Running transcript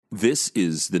This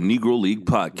is the Negro League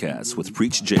Podcast with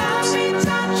Preach Jacobs.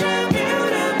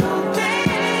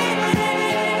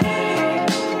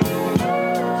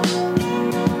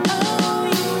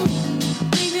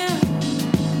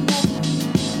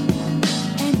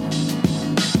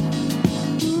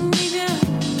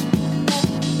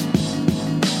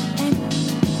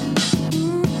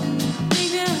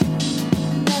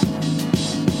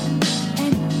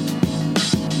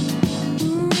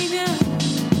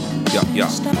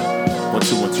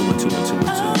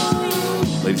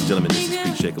 Ladies and gentlemen, this is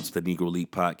Preach Jacobs, the Negro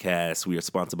League Podcast. We are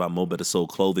sponsored by Mo Better Soul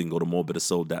Clothing. Go to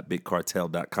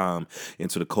mobettersoul.bigcartel.com.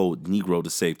 Enter the code NEGRO to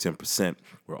save 10%.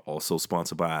 We're also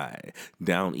sponsored by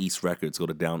Down East Records. Go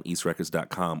to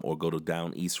downeastrecords.com or go to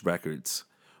Down East Records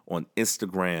on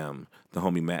Instagram. The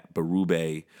homie Matt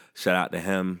Berube. Shout out to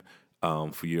him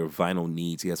for your vinyl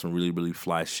needs. He has some really, really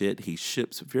fly shit. He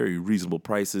ships very reasonable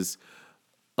prices.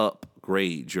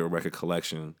 Upgrade your record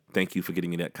collection. Thank you for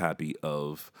getting me that copy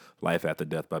of Life After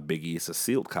Death by Biggie. It's a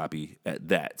sealed copy at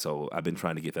that, so I've been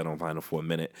trying to get that on vinyl for a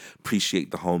minute. Appreciate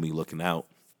the homie looking out.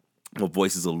 My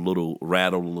voice is a little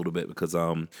rattled a little bit because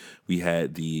we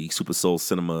had the Super Soul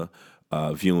Cinema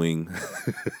viewing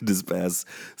this past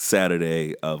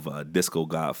Saturday of Disco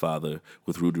Godfather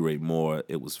with Rudy Ray Moore.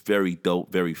 It was very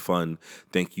dope, very fun.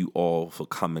 Thank you all for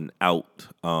coming out.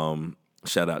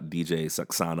 Shout out DJ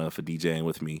Saxana for DJing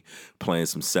with me, playing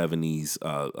some 70s,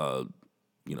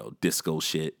 disco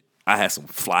shit. I had some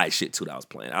fly shit too that I was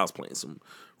playing. I was playing some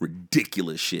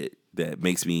ridiculous shit that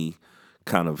makes me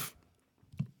kind of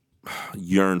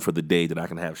yearn for the day that I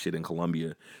can have shit in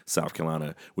Columbia, South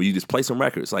Carolina, where you just play some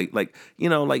records. Like you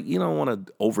don't want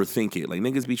to overthink it. Like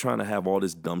niggas be trying to have all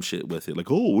this dumb shit with it.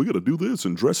 Like, oh, we got to do this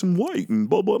and dress in white and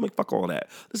blah, blah. I'm like, fuck all that.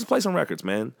 Let's just play some records,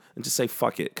 man. And just say,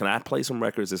 fuck it. Can I play some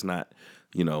records that's not,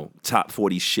 top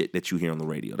 40 shit that you hear on the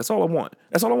radio? That's all I want.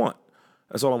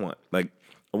 Like,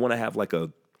 I want to have like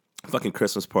a fucking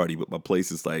Christmas party, but my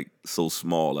place is like so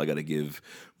small. I got to give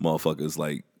motherfuckers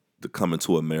like the Coming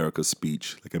to America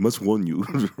speech. Like, I must warn you,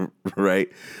 right?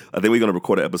 I think we're going to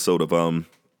record an episode of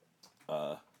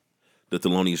the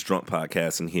Thelonious Drunk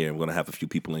podcast in here. We're going to have a few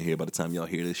people in here. By the time y'all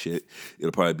hear this shit,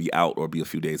 it'll probably be out or be a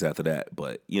few days after that.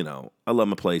 But, I love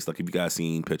my place. Like, if you guys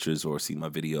seen pictures or seen my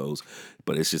videos,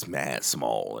 but it's just mad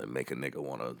small and make a nigga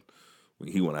want to,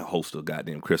 when he want to host a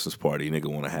goddamn Christmas party, nigga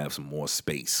want to have some more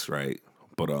space, right?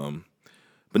 But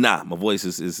nah, my voice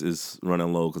is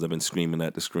running low because I've been screaming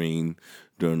at the screen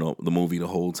during the movie the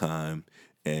whole time.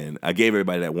 And I gave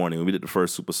everybody that warning. When we did the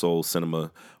first Super Soul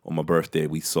Cinema on my birthday,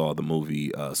 we saw the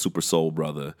movie Super Soul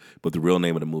Brother, but the real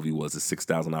name of the movie was The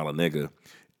 $6,000 Nigga.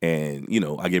 And,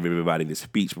 I gave everybody this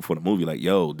speech before the movie, like,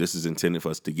 yo, this is intended for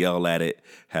us to yell at it,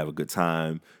 have a good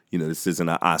time. This isn't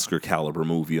an Oscar caliber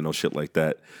movie or no shit like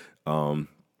that. And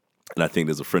I think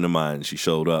there's a friend of mine, she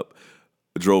showed up,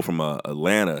 drove from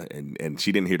Atlanta, and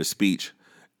she didn't hear the speech,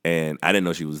 and I didn't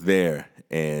know she was there,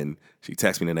 and she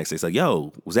texted me the next day. It's like,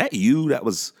 yo, was that you that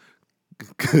was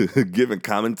giving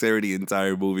commentary the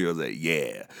entire movie? I was like,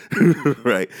 yeah,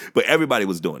 right? But everybody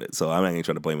was doing it, so I'm not even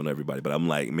trying to blame on everybody, but I'm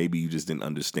like, maybe you just didn't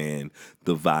understand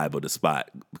the vibe of the spot,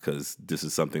 because this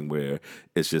is something where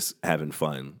it's just having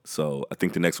fun. So I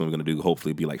think the next one we're going to do,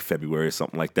 hopefully be like February or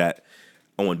something like that.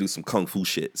 I want to do some Kung Fu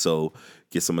shit, so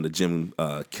get some of the Jim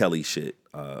Kelly shit,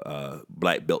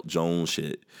 Black Belt Jones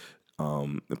shit,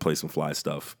 and play some fly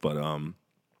stuff. But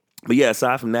yeah,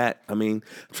 aside from that, I mean,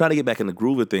 I'm trying to get back in the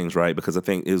groove of things, right? Because I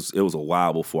think it was a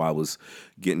while before I was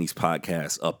getting these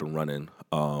podcasts up and running.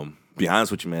 Be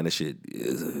honest with you, man, this shit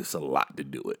it's a lot to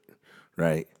do it,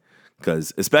 right?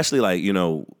 Because especially like,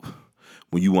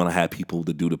 when you want to have people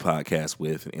to do the podcast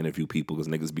with and interview people, because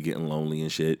niggas be getting lonely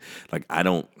and shit. Like, I'm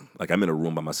in a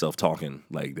room by myself talking.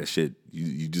 Like, that shit,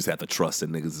 you just have to trust that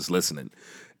niggas is listening.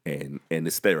 And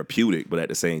it's therapeutic, but at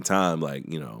the same time, like,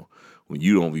 when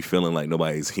you don't be feeling like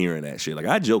nobody's hearing that shit. Like,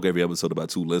 I joke every episode about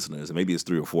 2 listeners, and maybe it's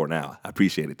 3 or 4 now. I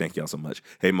appreciate it. Thank y'all so much.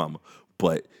 Hey, mama.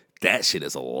 But that shit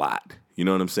is a lot. You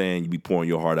know what I'm saying? You be pouring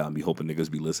your heart out and be hoping niggas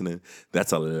be listening.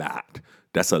 That's a lot.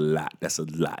 That's a lot.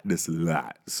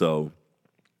 So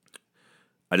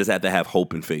I just have to have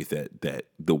hope and faith that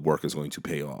the work is going to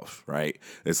pay off, right?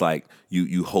 It's like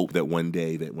you hope that one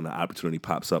day that when an opportunity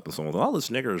pops up and someone's like, oh, this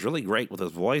nigga is really great with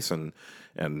his voice and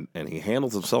he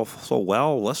handles himself so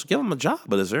well, let's give him a job.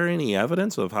 But is there any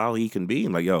evidence of how he can be?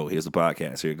 I'm like, yo, here's the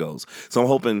podcast, here it goes. So I'm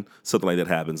hoping something like that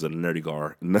happens and a nerdy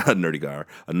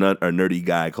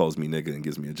guy calls me nigga and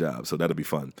gives me a job. So that'll be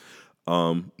fun.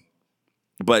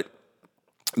 But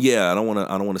yeah, I don't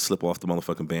want to slip off the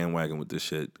motherfucking bandwagon with this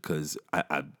shit, because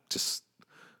I just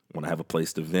want to have a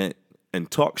place to vent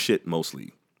and talk shit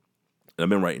mostly. And I've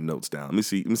been writing notes down. Let me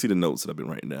see the notes that I've been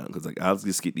writing down, because like I'll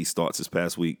just get these thoughts this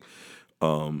past week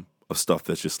of stuff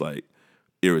that's just like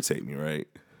irritate me, right?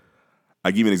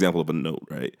 I give you an example of a note,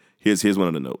 right? Here's one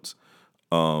of the notes.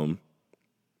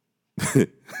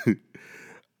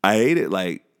 I hate it,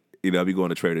 like, I'll be going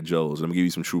to Trader Joe's and I'm gonna give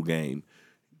you some true game.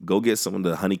 Go get some of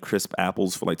the Honey Crisp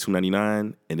apples for like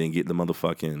 $2.99, and then get the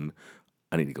motherfucking.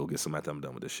 I need to go get some after I'm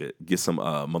done with this shit. Get some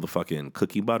motherfucking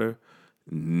cookie butter,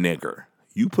 nigger.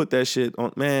 You put that shit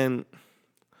on, man.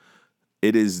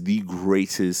 It is the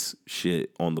greatest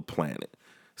shit on the planet.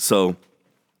 So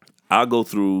I'll go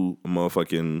through a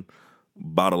motherfucking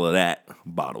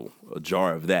a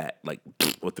jar of that, like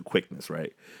with the quickness,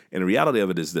 right? And the reality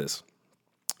of it is this.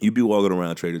 You be walking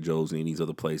around Trader Joe's and these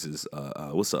other places,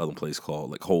 what's the other place called?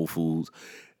 Like Whole Foods.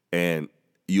 And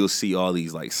you'll see all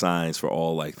these like signs for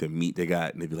all like the meat they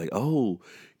got. And they'd be like, oh,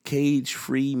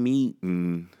 cage-free meat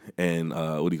and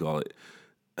what do you call it?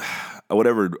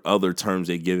 Whatever other terms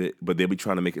they give it, but they'll be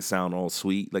trying to make it sound all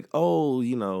sweet. Like, oh,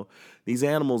 these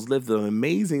animals lived an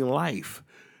amazing life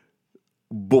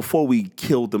before we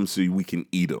killed them so we can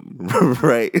eat them,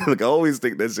 right? Like I always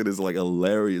think that shit is like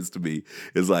hilarious to me.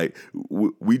 It's like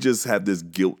we just have this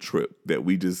guilt trip that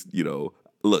we just,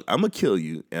 look, I'm gonna kill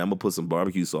you and I'm gonna put some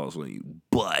barbecue sauce on you,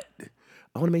 but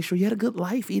I want to make sure you had a good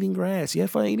life eating grass. You had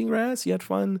fun eating grass. You had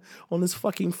fun on this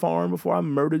fucking farm before I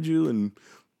murdered you and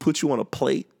put you on a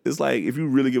plate. It's like, if you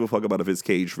really give a fuck about if it's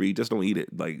cage free, just don't eat it.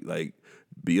 Like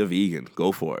be a vegan.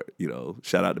 Go for it.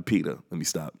 Shout out to PETA. Let me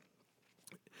stop.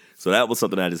 So that was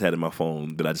something I just had in my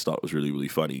phone that I just thought was really, really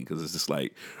funny, because it's just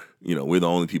like, we're the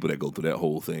only people that go through that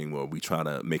whole thing where we try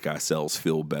to make ourselves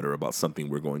feel better about something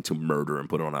we're going to murder and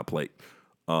put on our plate.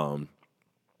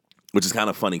 Which is kind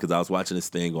of funny, because I was watching this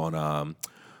thing on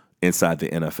Inside the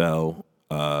NFL,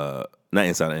 not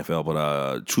Inside the NFL,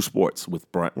 but True Sports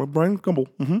with Brian Gumbel.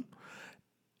 Mm-hmm.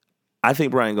 I think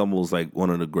Brian Gumbel is like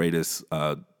one of the greatest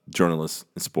journalists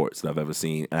in sports that I've ever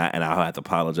seen, and I have to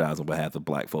apologize on behalf of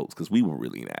black folks, because we were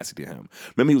really nasty to him.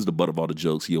 Remember, he was the butt of all the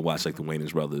jokes. You'll watch like the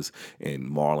Wayans brothers and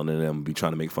Marlon and them be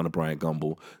trying to make fun of Brian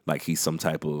Gumbel like he's some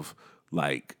type of,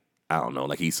 like, I don't know,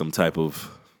 like he's some type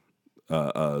of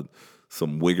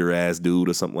some wigger ass dude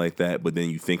or something like that. But then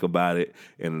you think about it,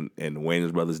 and the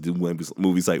Wayans brothers do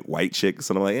movies like White Chicks,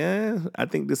 and I'm like, I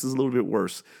think this is a little bit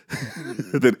worse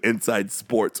than Inside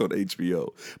Sports on HBO.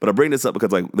 But I bring this up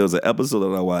because like there was an episode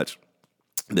that I watched.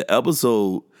 The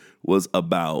episode was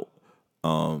about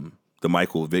the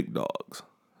Michael Vick dogs,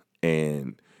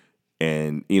 and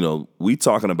we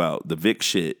talking about the Vick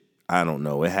shit. I don't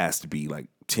know. It has to be like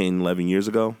 10, 11 years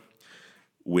ago,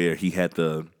 where he had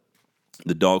the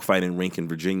dog fighting rink in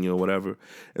Virginia or whatever.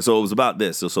 And so it was about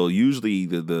this. So usually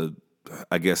the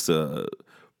I guess the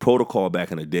protocol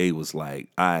back in the day was like,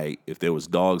 if there was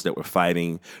dogs that were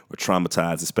fighting or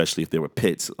traumatized, especially if there were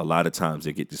pits, a lot of times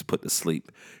they get just put to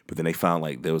sleep. But then they found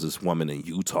like there was this woman in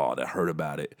Utah that heard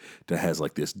about it that has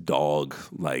like this dog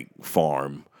like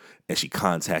farm, and she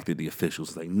contacted the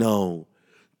officials like, no,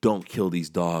 don't kill these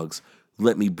dogs.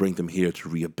 Let me bring them here to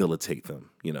rehabilitate them,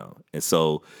 And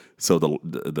so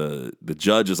the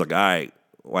judge is like, all right,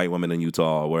 white women in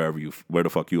Utah, where the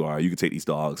fuck you are, you can take these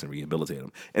dogs and rehabilitate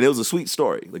them. And it was a sweet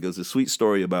story. Like, it was a sweet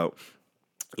story about,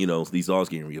 these dogs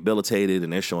getting rehabilitated,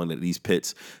 and they're showing that these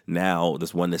pits now,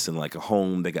 there's one that's in like a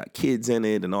home, they got kids in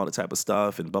it and all that type of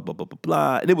stuff and blah, blah, blah, blah,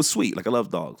 blah. And it was sweet. Like, I love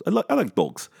dogs. I like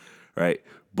dogs, right?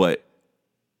 But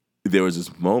there was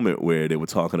this moment where they were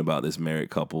talking about this married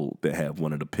couple that have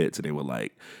one of the pits, and they were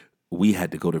like, we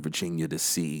had to go to Virginia to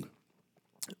see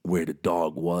where the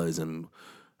dog was and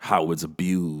how it was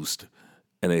abused.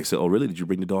 And they said, oh, really? Did you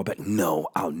bring the dog back? No,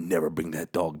 I'll never bring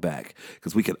that dog back,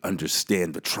 because we can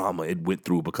understand the trauma it went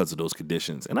through because of those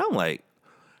conditions. And I'm like,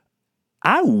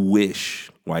 I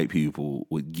wish white people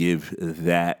would give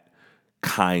that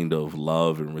kind of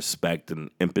love and respect and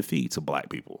empathy to black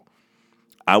people.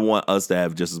 I want us to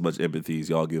have just as much empathy as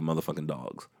y'all give motherfucking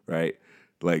dogs, right?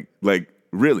 Like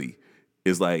really,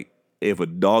 it's like, if a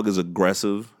dog is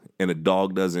aggressive and a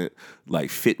dog doesn't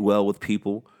like fit well with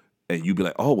people, and you be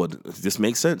like, oh, well, this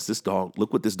makes sense. This dog,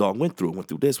 look what this dog went through. It went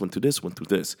through this, went through this, went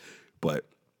through this. But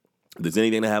if there's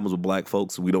anything that happens with black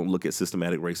folks, we don't look at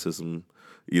systematic racism.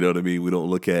 You know what I mean? We don't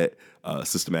look at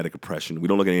systematic oppression. We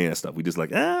don't look at any of that stuff. We just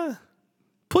like,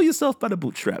 pull yourself by the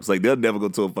bootstraps. Like, they'll never go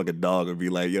to a fucking dog and be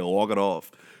like, yo, walk it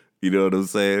off. You know what I'm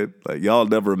saying? Like, y'all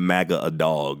never MAGA a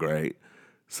dog, right?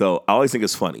 So I always think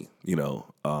it's funny,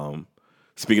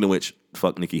 Speaking of which,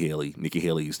 fuck Nikki Haley. Nikki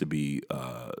Haley used to be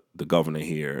the governor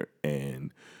here,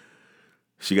 and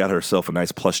she got herself a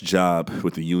nice plush job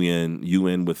with the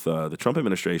UN with the Trump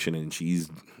administration, and she's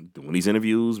doing these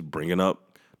interviews, bringing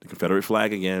up the Confederate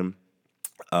flag again.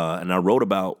 And I wrote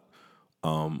about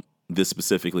this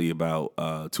specifically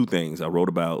about two things. I wrote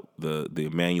about the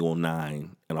Emmanuel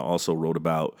Nine, and I also wrote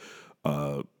about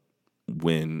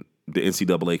when the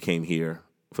NCAA came here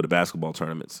for the basketball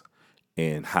tournaments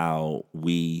and how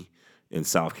we in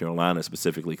South Carolina,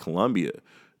 specifically Columbia,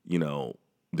 you know,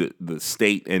 the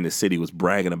state and the city was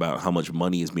bragging about how much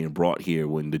money is being brought here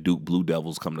when the Duke Blue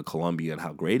Devils come to Columbia and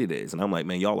how great it is. And I'm like,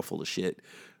 man, y'all are full of shit.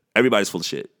 Everybody's full of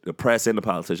shit. The press and the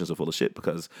politicians are full of shit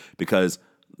because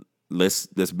let's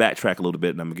backtrack a little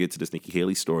bit, and I'm gonna get to this Nikki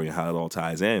Haley story and how it all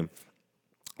ties in.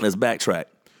 Let's backtrack.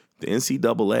 The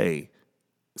NCAA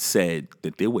said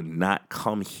that they would not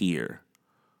come here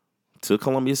to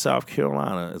Columbia, South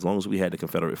Carolina, as long as we had the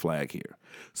Confederate flag here.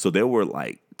 So there were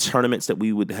like tournaments that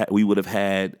we would have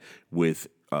had with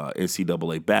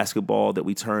NCAA basketball that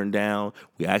we turned down.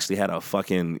 We actually had a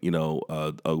fucking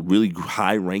a really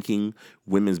high ranking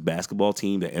women's basketball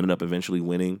team that ended up eventually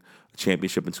winning a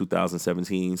championship in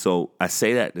 2017. So I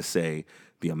say that to say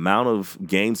the amount of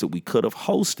games that we could have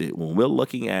hosted when we're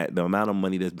looking at the amount of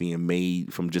money that's being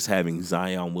made from just having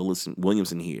Zion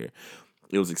Williamson here.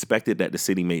 It was expected that the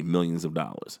city made millions of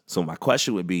dollars. So my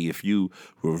question would be, if you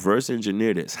reverse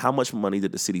engineer this, how much money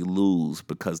did the city lose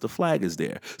because the flag is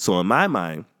there? So in my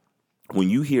mind, when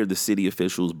you hear the city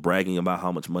officials bragging about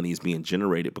how much money is being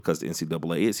generated because the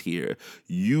NCAA is here,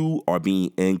 you are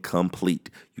being incomplete.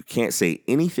 You can't say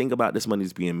anything about this money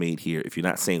is being made here if you're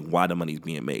not saying why the money is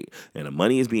being made. And the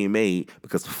money is being made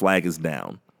because the flag is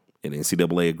down. And the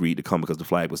NCAA agreed to come because the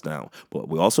flag was down. But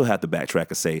we also have to backtrack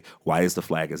and say, why is the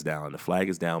flag is down? The flag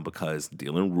is down because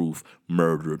Dylann Roof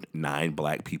murdered 9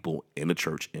 black people in a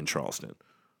church in Charleston,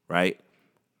 right?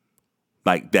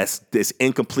 Like, that's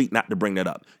incomplete not to bring that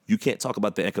up. You can't talk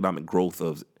about the economic growth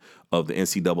of the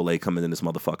NCAA coming in this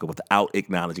motherfucker without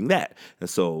acknowledging that. And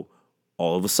so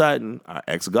all of a sudden, our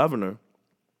ex-governor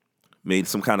made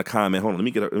some kind of comment. Hold on, let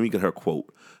me get her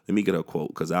quote. Let me get her quote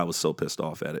because I was so pissed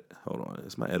off at it. Hold on,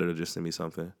 is my editor just sent me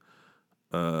something?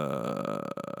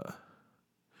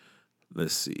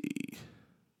 Let's see.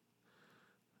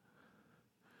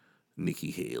 Nikki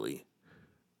Haley.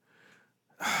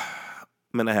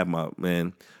 Man, I have my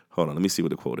man. Hold on, let me see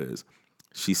what the quote is.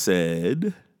 She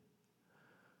said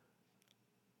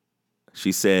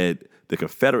the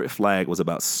Confederate flag was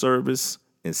about service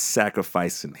and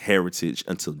sacrifice and heritage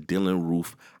until Dylann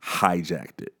Roof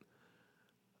hijacked it.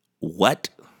 What?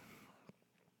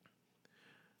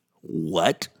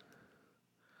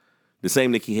 The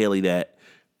same Nikki Haley that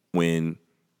when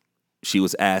she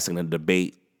was asked in a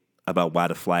debate about why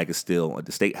the flag is still at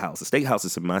the State House. The State House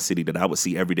is in my city that I would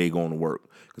see every day going to work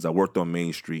because I worked on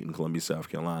Main Street in Columbia, South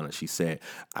Carolina. She said,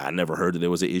 I never heard that there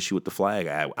was an issue with the flag.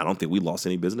 I don't think we lost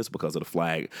any business because of the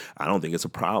flag. I don't think it's a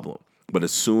problem. But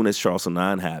as soon as Charleston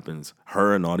 9 happens,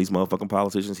 her and all these motherfucking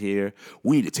politicians here,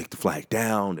 we need to take the flag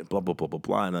down and blah, blah, blah, blah,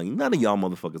 blah. And none of y'all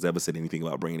motherfuckers ever said anything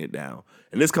about bringing it down.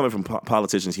 And this coming from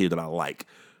politicians here that I like,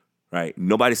 right?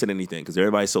 Nobody said anything because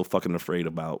everybody's so fucking afraid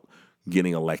about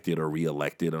getting elected or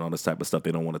reelected and all this type of stuff.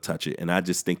 They don't want to touch it. And I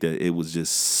just think that it was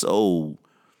just so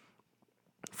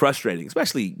frustrating,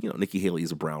 especially, Nikki Haley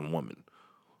is a brown woman.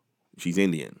 She's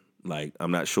Indian. Like,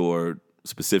 I'm not sure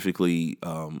specifically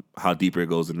how deeper it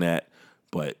goes in that,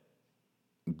 but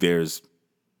there's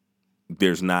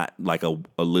not like a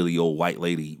lily old white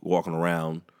lady walking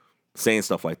around saying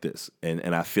stuff like this.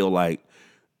 And I feel like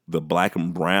the black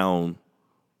and brown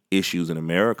issues in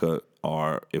America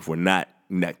are, if we're not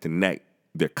neck to neck,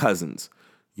 they're cousins.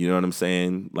 You know what I'm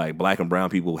saying? Like, black and brown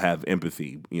people have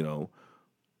empathy,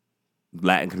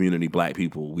 Latin community, black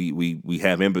people, we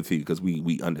have empathy because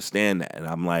we understand that. And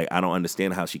I'm like, I don't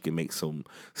understand how she can make some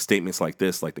statements like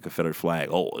this, like the Confederate flag.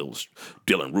 Oh, it was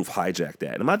Dylann Roof hijacked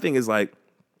that. And my thing is like,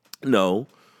 no,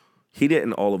 he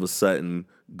didn't all of a sudden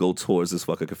go towards this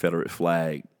fucking Confederate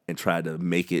flag and try to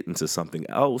make it into something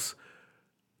else.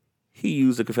 He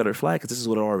used the Confederate flag because this is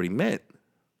what it already meant.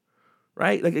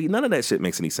 Right? Like, none of that shit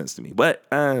makes any sense to me. But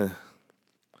I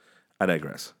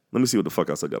digress. Let me see what the fuck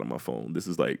else I got on my phone. This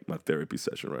is like my therapy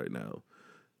session right now.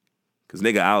 Because,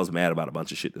 nigga, I was mad about a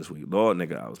bunch of shit this week. Lord,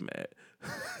 nigga, I was mad.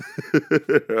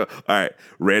 All right,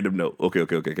 random note. Okay.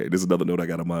 This is another note I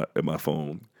got on my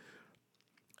phone.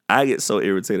 I get so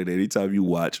irritated anytime you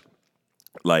watch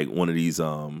like one of these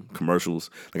commercials.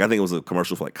 Like, I think it was a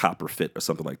commercial for like Copper Fit or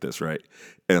something like this, right?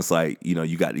 And it's like,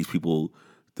 you got these people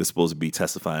They're supposed to be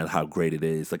testifying how great it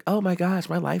is. Like, oh my gosh,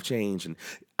 my life changed and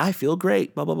I feel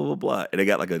great. Blah blah blah blah blah. And they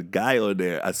got like a guy on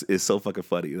there. It's so fucking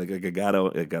funny. Like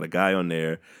got a guy on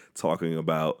there talking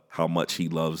about how much he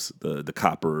loves the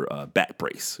copper back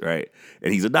brace, right?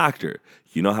 And he's a doctor.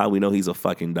 You know how we know he's a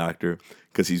fucking doctor?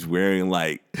 Because he's wearing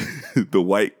like the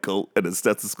white coat and a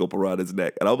stethoscope around his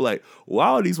neck. And I'm like, why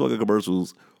are these fucking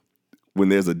commercials when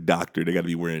there's a doctor? They got to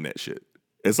be wearing that shit.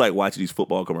 It's like watching these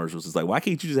football commercials. It's like, why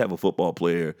can't you just have a football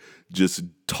player just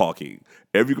talking?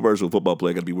 Every commercial football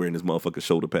player got to be wearing his motherfucking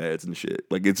shoulder pads and shit.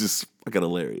 Like, it's just fucking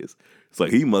hilarious. It's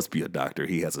like, he must be a doctor.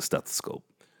 He has a stethoscope.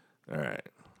 All right.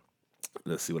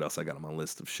 Let's see what else I got on my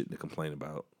list of shit to complain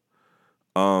about.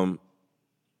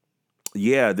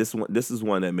 Yeah, this is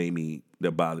one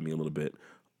that bothered me a little bit.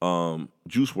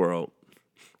 Juice WRLD.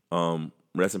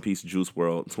 Rest in peace, Juice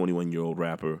WRLD, 21-year-old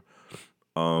rapper.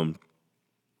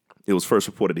 It was first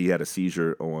reported he had a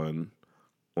seizure on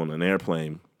an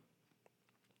airplane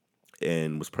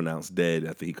and was pronounced dead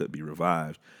after he could be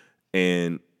revived.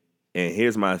 And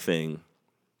here's my thing.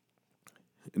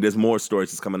 There's more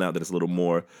stories that's coming out that it's a little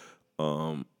more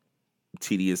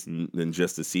tedious than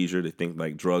just a seizure. They think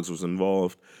like drugs was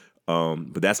involved.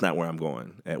 But that's not where I'm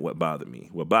going at what bothered me.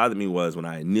 What bothered me was when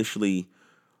I initially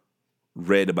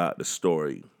read about the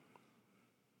story,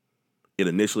 it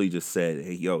initially just said,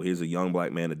 hey, yo, here's a young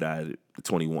black man that died at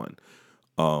 21.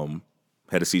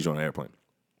 Had a seizure on an airplane.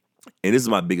 And this is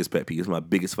my biggest pet peeve. This is my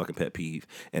biggest fucking pet peeve.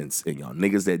 And y'all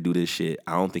niggas that do this shit,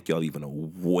 I don't think y'all even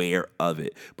aware of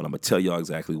it. But I'm going to tell y'all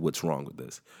exactly what's wrong with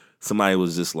this. Somebody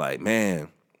was just like, man,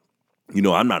 you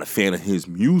know, I'm not a fan of his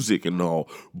music and all,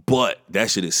 but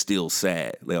that shit is still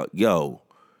sad. Like, yo,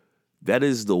 that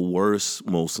is the worst,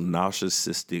 most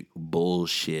narcissistic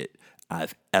bullshit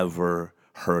I've ever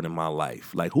heard in my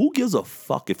life. Like, who gives a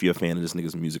fuck if you're a fan of this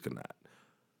nigga's music or not?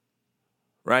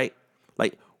 Right?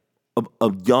 Like,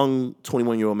 a young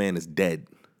 21-year-old man is dead.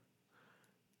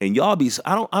 And y'all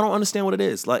I don't understand what it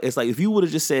is. Like, it's like if you would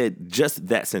have just said just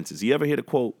that sentence. You ever hear the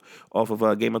quote off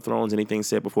of Game of Thrones, anything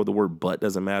said before the word but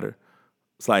doesn't matter?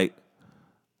 It's like,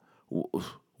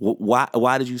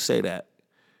 why did you say that?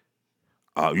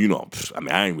 You know, I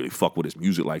mean, I ain't really fuck with his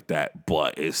music like that,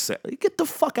 but it's sad. Get the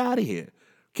fuck out of here.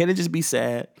 Can it just be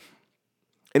sad?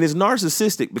 And it's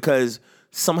narcissistic because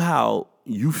somehow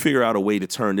you figure out a way to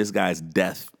turn this guy's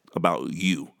death about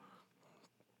you.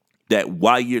 That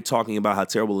while you're talking about how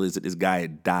terrible it is that this guy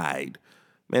had died,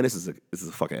 man, this is a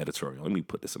fucking editorial. Let me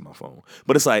put this in my phone.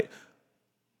 But it's like,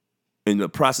 in the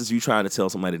process of you trying to tell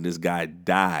somebody this guy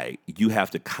died, you have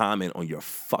to comment on your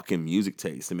fucking music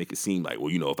taste to make it seem like,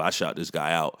 well, you know, if I shout this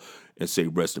guy out and say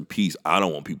rest in peace, I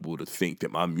don't want people to think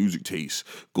that my music tastes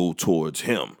go towards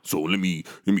him. So let me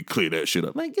clear that shit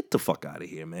up. Man, get the fuck out of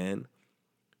here, man.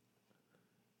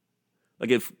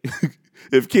 Like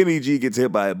if Kenny G gets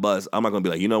hit by a bus, I'm not gonna be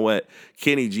like, you know what?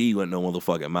 Kenny G wasn't no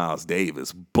motherfucking Miles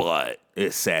Davis, but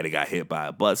it's sad he got hit by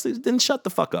a bus. Then shut the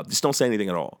fuck up. Just don't say anything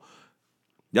at all.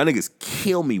 Y'all niggas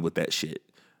kill me with that shit.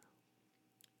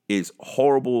 It's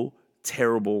horrible,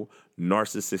 terrible,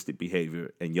 narcissistic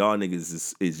behavior, and y'all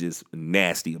niggas is just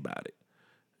nasty about it.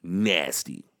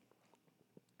 Nasty.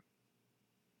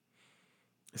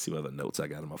 Let's see what other notes I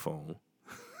got on my phone.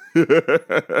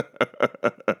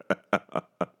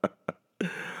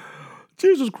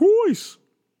 Jesus Christ.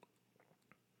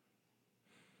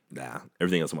 Nah,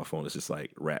 everything else on my phone is just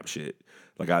like rap shit.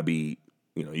 Like I'd be,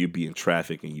 you know, you'd be in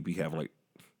traffic and you'd be having like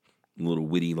little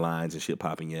witty lines and shit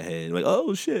pop in your head. Like,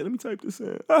 oh shit, let me type this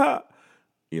in.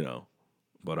 You know.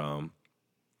 But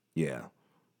yeah.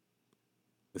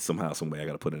 Somehow, some way I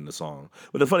gotta put it in the song.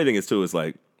 But the funny thing is too, is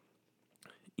like,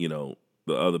 you know,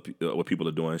 the other what people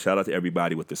are doing. Shout out to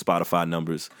everybody with their Spotify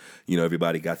numbers. You know,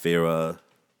 everybody got their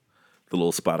the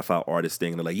little Spotify artist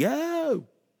thing, and they're like, yo,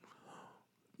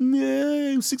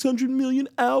 600 million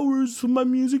hours for my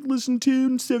music listened to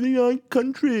in 79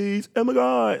 countries. Oh my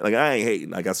God. Like, I ain't hating.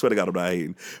 Like, I swear to God, I'm not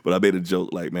hating. But I made a joke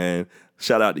like, man,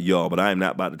 shout out to y'all, but I am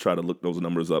not about to try to look those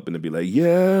numbers up and then be like,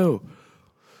 yo,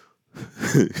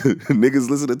 niggas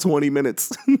listen to 20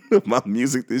 minutes of my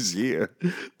music this year.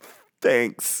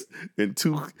 Thanks. In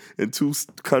two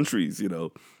countries, you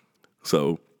know.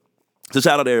 So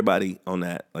shout out to everybody on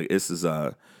that. Like, this is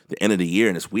the end of the year,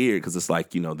 and it's weird because it's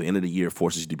like, you know, the end of the year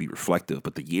forces you to be reflective,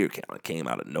 but the year kind of came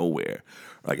out of nowhere.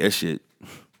 Like, that shit, I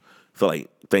feel like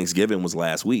Thanksgiving was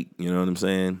last week, you know what I'm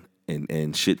saying?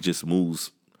 And shit just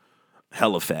moves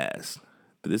hella fast.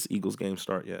 Did this Eagles game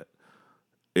start yet?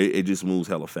 It just moves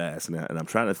hella fast, and I'm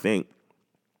trying to think.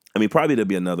 I mean, probably there'll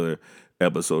be another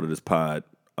episode of this pod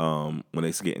when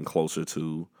it's getting closer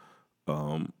to,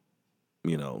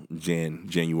 you know,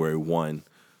 January 1.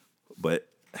 But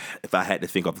if I had to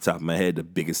think off the top of my head, the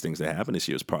biggest things that happened this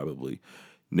year is probably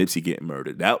Nipsey getting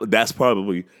murdered. That's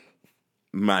probably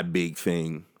my big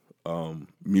thing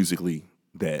musically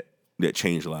that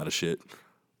changed a lot of shit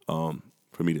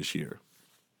for me this year.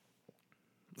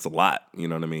 It's a lot, you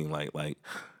know what I mean? Like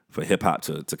for hip hop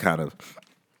to kind of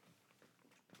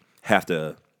have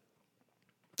to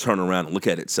turn around and look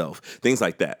at itself, things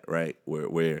like that, right?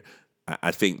 Where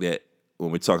I think that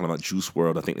when we're talking about Juice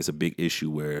WRLD, I think it's a big issue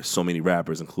where so many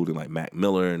rappers, including like Mac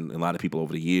Miller and a lot of people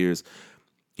over the years,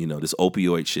 you know, this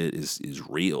opioid shit is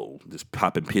real. This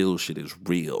popping pill shit is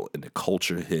real, and the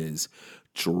culture has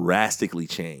drastically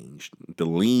changed. The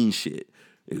lean shit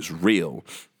is real,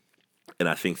 and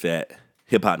I think that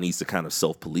hip hop needs to kind of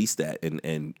self-police that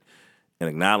and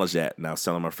acknowledge that. And I was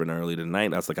telling my friend earlier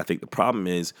tonight, I was like, I think the problem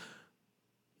is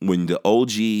when the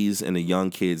OGs and the young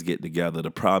kids get together,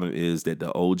 the problem is that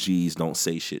the OGs don't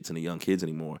say shit to the young kids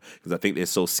anymore, because I think they're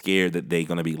so scared that they're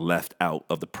going to be left out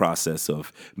of the process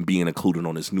of being included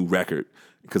on this new record,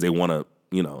 because they want to,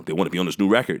 you know, they want to be on this new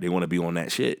record. They want to be on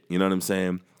that shit. You know what I'm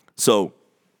saying? So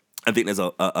I think there's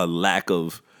a lack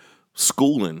of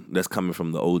schooling that's coming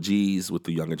from the OGs with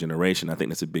the younger generation. I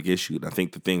think that's a big issue. And I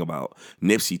think the thing about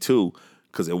Nipsey too,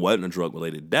 because it wasn't a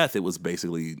drug-related death, it was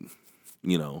basically,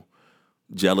 you know,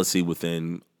 jealousy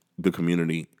within the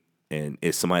community, and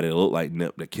it's somebody that looked like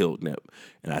Nip that killed Nip.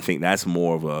 And I think that's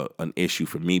more of an issue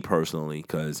for me personally,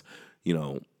 because, you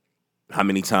know, how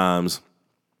many times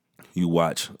you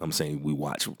watch, I'm saying we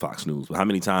watch Fox News, but how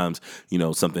many times, you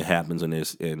know, something happens in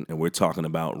this and we're talking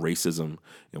about racism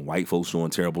and white folks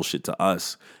doing terrible shit to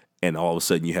us, and all of a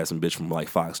sudden you have some bitch from like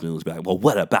Fox News be like, well,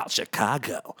 what about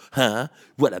Chicago? Huh?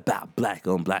 What about black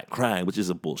on black crime? Which is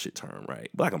a bullshit term, right?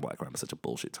 Black on black crime is such a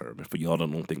bullshit term. And for y'all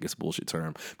that don't think it's a bullshit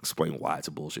term, explain why it's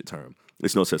a bullshit term.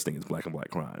 There's no such thing as black on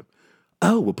black crime.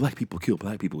 Oh, well, black people kill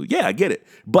black people. Yeah, I get it.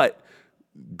 But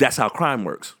that's how crime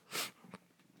works.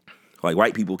 Like,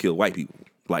 white people kill white people.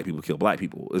 Black people kill black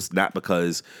people. It's not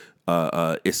because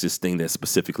it's this thing that's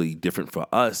specifically different for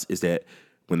us. Is that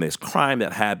when there's crime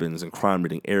that happens in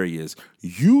crime-ridden areas,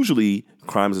 usually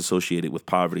crime is associated with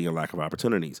poverty and lack of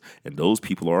opportunities. And those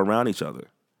people are around each other,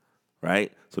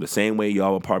 right? So the same way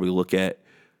y'all would probably look at,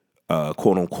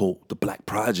 quote-unquote, the black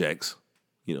projects,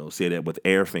 you know, say that with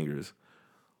air fingers,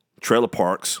 trailer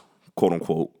parks,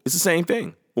 quote-unquote, it's the same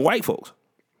thing with white folks.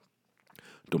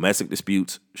 Domestic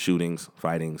disputes, shootings,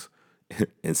 fightings,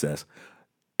 incest.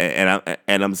 And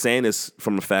I'm saying this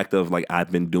from the fact of, like,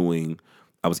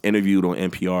 I was interviewed on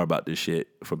NPR about this shit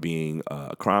for being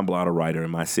a crime blotter writer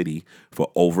in my city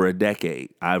for over a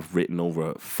decade. I've written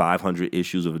over 500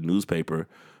 issues of a newspaper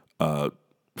for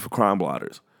crime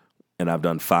blotters, and I've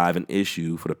done 5 an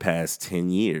issue for the past 10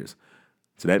 years.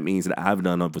 So that means that I've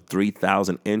done over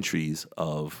 3,000 entries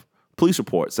of police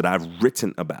reports that I've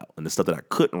written about, and the stuff that I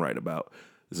couldn't write about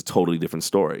is a totally different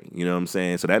story. You know what I'm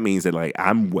saying? So that means that, like,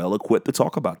 I'm well equipped to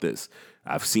talk about this.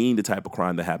 I've seen the type of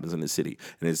crime that happens in the city,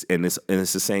 and it's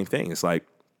the same thing. It's like,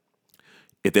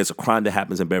 if there's a crime that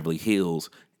happens in Beverly Hills,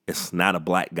 it's not a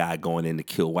black guy going in to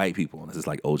kill white people unless it's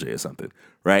like OJ or something,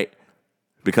 right?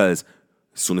 Because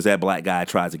as soon as that black guy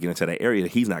tries to get into that area,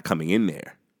 he's not coming in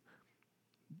there.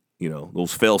 You know,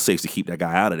 those fail safes to keep that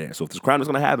guy out of there. So if this crime is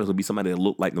going to happen, it'll be somebody that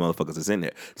look like the motherfuckers that's in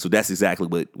there. So that's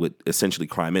exactly what essentially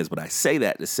crime is. But I say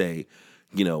that to say,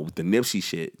 you know, with the Nipsey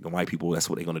shit, the white people, that's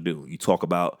what they're going to do. You talk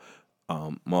about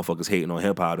motherfuckers hating on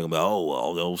hip hop, they're going to be, oh,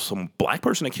 well, there was some black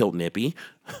person that killed Nippy.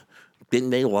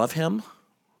 Didn't they love him?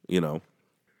 You know.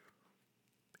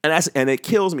 And it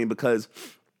kills me because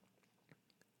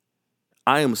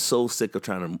I am so sick of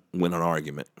trying to win an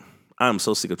argument. I'm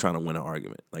so sick of trying to win an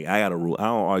argument. Like, I got a rule. I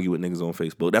don't argue with niggas on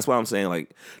Facebook. That's why I'm saying,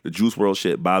 like, the Juice WRLD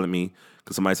shit bothered me,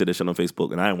 because somebody said that shit on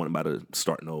Facebook, and I didn't want about to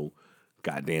start no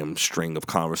goddamn string of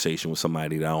conversation with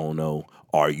somebody that I don't know,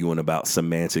 arguing about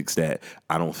semantics that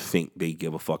I don't think they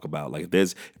give a fuck about. Like,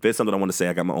 if there's something I want to say,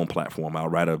 I got my own platform. I'll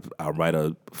write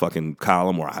a fucking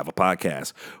column, or I have a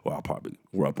podcast, or I'll probably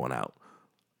rub one out.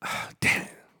 Damn.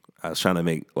 I was trying to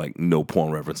make, like, no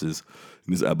porn references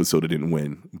in this episode. I didn't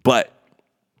win. But,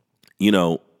 you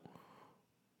know,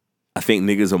 I think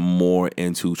niggas are more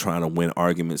into trying to win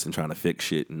arguments and trying to fix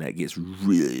shit, and that gets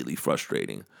really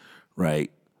frustrating,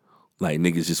 right? Like,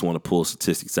 niggas just want to pull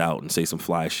statistics out and say some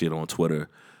fly shit on Twitter,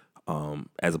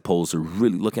 as opposed to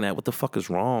really looking at what the fuck is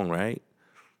wrong, right?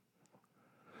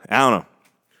 I don't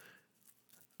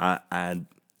know.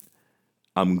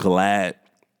 I'm glad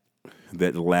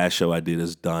that the last show I did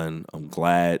is done. I'm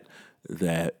glad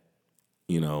that,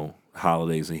 you know,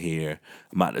 holidays are here.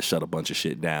 I'm about to shut a bunch of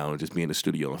shit down and just be in the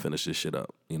studio and finish this shit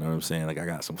up. You know what I'm saying? Like, I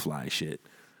got some fly shit.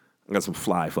 I got some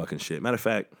fly fucking shit. Matter of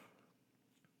fact,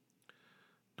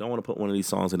 Don't want to put one of these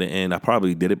songs in the end. I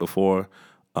probably did it before,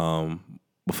 but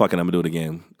fucking, I'm gonna do it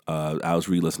again. I was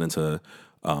re-listening to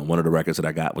one of the records that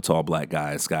I got with Tall Black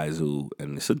Guy, Sky Zoo,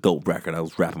 and it's a dope record. I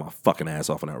was rapping my fucking ass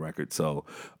off on that record. So,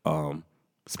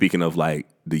 speaking of like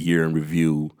the year in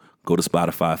review, go to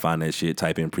Spotify, find that shit,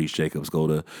 type in Preach Jacobs, go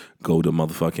to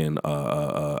motherfucking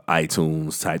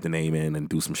iTunes, type the name in, and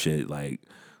do some shit like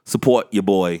support your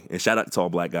boy. And shout out to Tall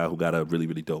Black Guy who got a really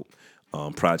really dope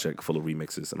project full of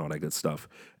remixes and all that good stuff.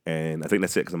 And I think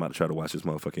that's it because I'm about to try to watch this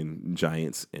motherfucking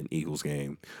Giants and Eagles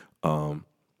game.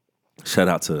 Shout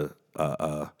out to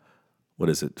what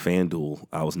is it, FanDuel.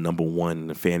 I was number one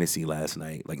in fantasy last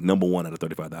night, like number one out of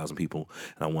 35,000 people,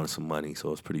 and I won some money,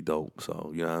 so it's pretty dope.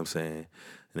 So you know what I'm saying?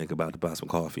 I think about to buy some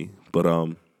coffee, but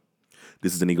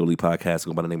this is an Negro League podcast.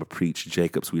 Go by the name of Preach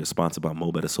Jacobs. We are sponsored by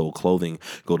Mo Better Soul Clothing.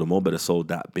 Go to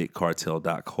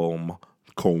mobettersoul.bigcartel.com.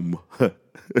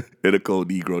 Hit a code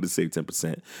Negro to save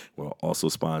 10%. We're also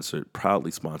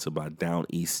proudly sponsored by Down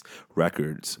East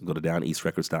Records. Go to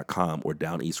downeastrecords.com or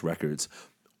Down East Records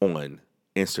on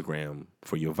Instagram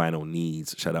for your vinyl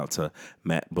needs. Shout out to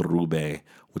Matt Berube,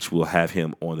 which we'll have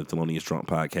him on the Thelonious Drunk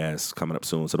podcast coming up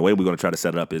soon. So the way we're going to try to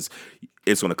set it up is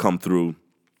it's going to come through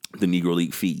the Negro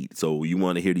League feed. So you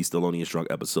want to hear these Thelonious Drunk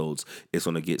episodes, it's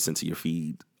going to get sent to your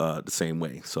feed the same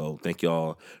way. So thank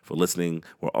y'all for listening.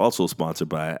 We're also sponsored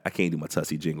by, I can't do my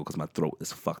Tussie jingle because my throat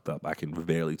is fucked up. I can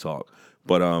barely talk.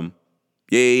 But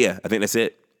yeah. I think that's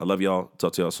it. I love y'all.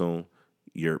 Talk to y'all soon.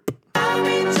 Yerp.